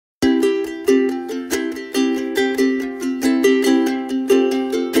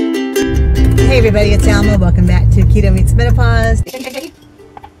Hey everybody, it's Alma. Welcome back to Keto Meets Menopause. You see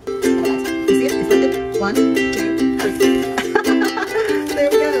it? Reflected. 1, 2, 3. There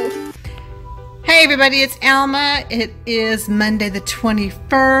we go. Hey everybody, it's Alma. It is Monday the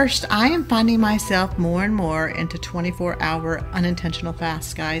 21st. I am finding myself more and more into 24-hour unintentional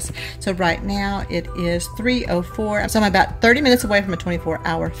fasts, guys. So right now it is 3:04. So I'm about 30 minutes away from a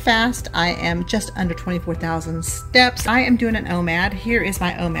 24-hour fast. I am just under 24,000 steps. I am doing an OMAD. Here is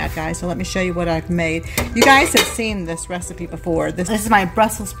my OMAD, guys. So let me show you what I've made. You guys have seen this recipe before. This is my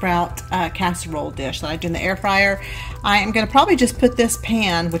Brussels sprout casserole dish that I do in the air fryer. I am going to probably just put this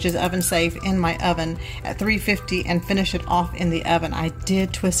pan, which is oven safe, in my oven at 350 and finish it off in the oven. I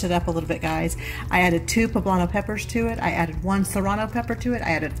did twist it up a little bit, guys. I added 2 poblano peppers to it. I added 1 serrano pepper to it. I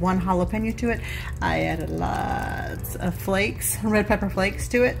added 1 jalapeno to it. I added lots of flakes, red pepper flakes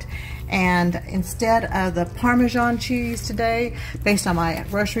to it. And instead of the Parmesan cheese today, based on my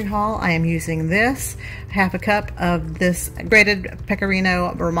grocery haul, I am using this, half a cup of this grated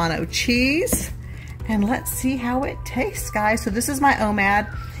Pecorino Romano cheese. And let's see how it tastes, guys. So this is my OMAD.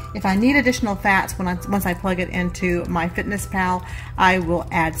 If I need additional fats once I plug it into my FitnessPal, I will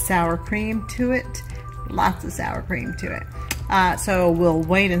add sour cream to it. Lots of sour cream to it. So we'll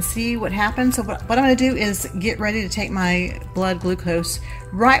wait and see what happens. So what I'm going to do is get ready to take my blood glucose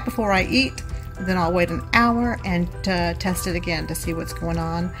right before I eat. Then I'll wait an hour and test it again to see what's going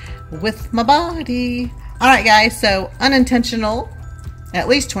on with my body. All right, guys. So unintentional, at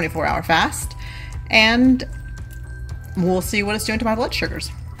least 24-hour fast. And we'll see what it's doing to my blood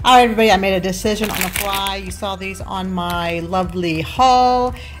sugars. All right, everybody, I made a decision on the fly. You saw these on my lovely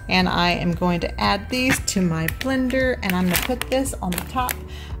haul, and I am going to add these to my blender, and I'm going to put this on the top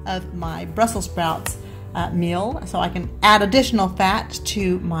of my Brussels sprouts meal so I can add additional fat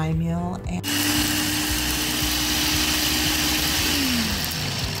to my meal.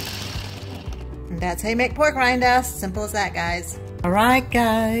 And that's how you make pork rind dust. Simple as that, guys. All right,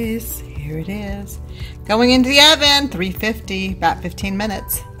 guys, here it is. Going into the oven, 350, about 15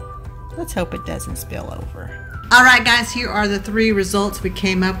 minutes. Let's hope it doesn't spill over. All right, guys, here are the 3 results we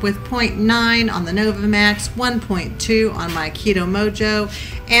came up with. 0.9 on the Novamax, 1.2 on my Keto Mojo,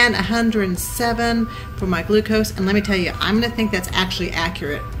 and 107 for my glucose. And let me tell you, I'm going to think that's actually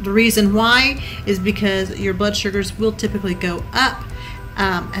accurate. The reason why is because your blood sugars will typically go up,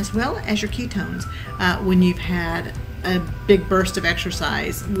 as well as your ketones, when you've had a big burst of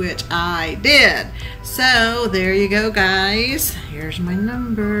exercise, which I did. So there you go, guys. Here's my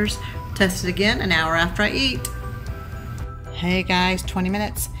numbers. Test it again an hour after I eat. Hey guys, 20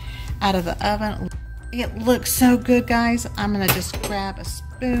 minutes out of the oven. It looks so good, guys. I'm gonna just grab a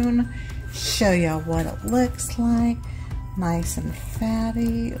spoon, show y'all what it looks like. Nice and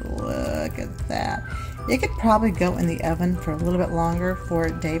fatty. Look at that. It could probably go in the oven for a little bit longer for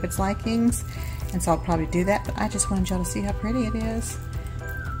David's likings, and so I'll probably do that, but I just wanted y'all to see how pretty it is.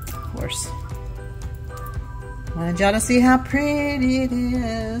 Of course. Wanted y'all to see how pretty it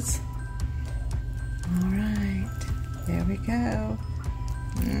is. Alright, there we go.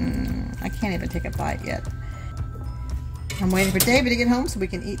 I can't even take a bite yet. I'm waiting for David to get home so we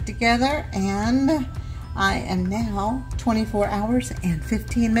can eat together, and I am now 24 hours and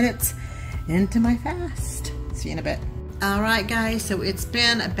 15 minutes into my fast. See you in a bit. Alright, guys, so it's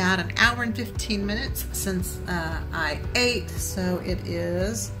been about an hour and 15 minutes since I ate, so it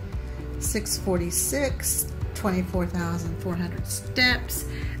is 6:46, 24,400 steps,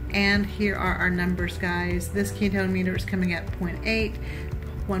 and here are our numbers, guys. This ketone meter is coming at 0.8,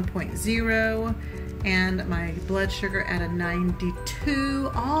 1.0, and my blood sugar at a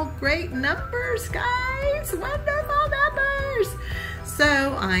 92. All great numbers, guys. Wonderful numbers.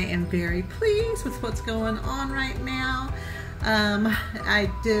 So I am very pleased with what's going on right now.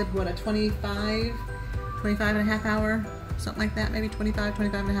 I did, what, a 25 and a half hour, something like that, maybe 25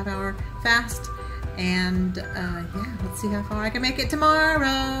 and a half hour fast. And yeah, let's see how far I can make it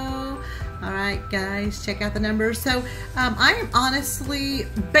tomorrow. All right, guys, check out the numbers. So I am honestly,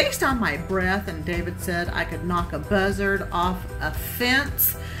 based on my breath, and David said I could knock a buzzard off a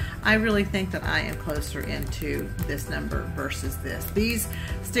fence, I really think that I am closer into this number versus this. These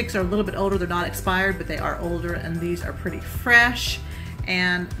sticks are a little bit older. They're not expired, but they are older, and these are pretty fresh.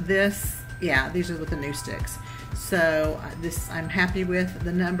 And this, yeah, these are with the new sticks. So this I'm happy with.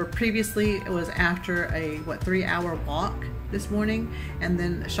 The number previously, it was after a, what, 3-hour walk this morning, and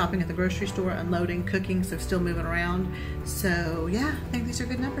then shopping at the grocery store, unloading, cooking, so still moving around. So yeah, I think these are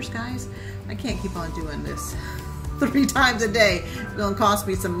good numbers, guys. I can't keep on doing this 3 times a day. It's gonna cost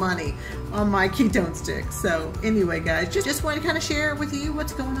me some money on my ketone sticks. So anyway, guys, just wanted to kind of share with you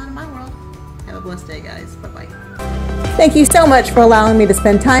what's going on in my world. Have a blessed day, guys. Bye-bye. Thank you so much for allowing me to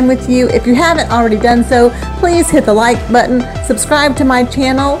spend time with you. If you haven't already done so, please hit the like button, subscribe to my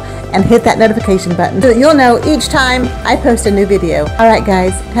channel, and hit that notification button so that you'll know each time I post a new video. Alright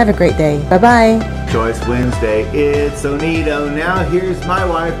guys, have a great day. Bye-bye. Choice Wednesday, it's so neato. Now here's my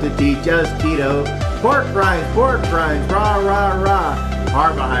wife to teach us keto. Pork rinds, rah, rah, rah.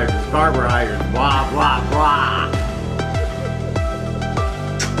 Carbohydrates, blah, blah, blah.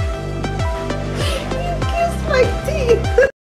 You kissed my teeth.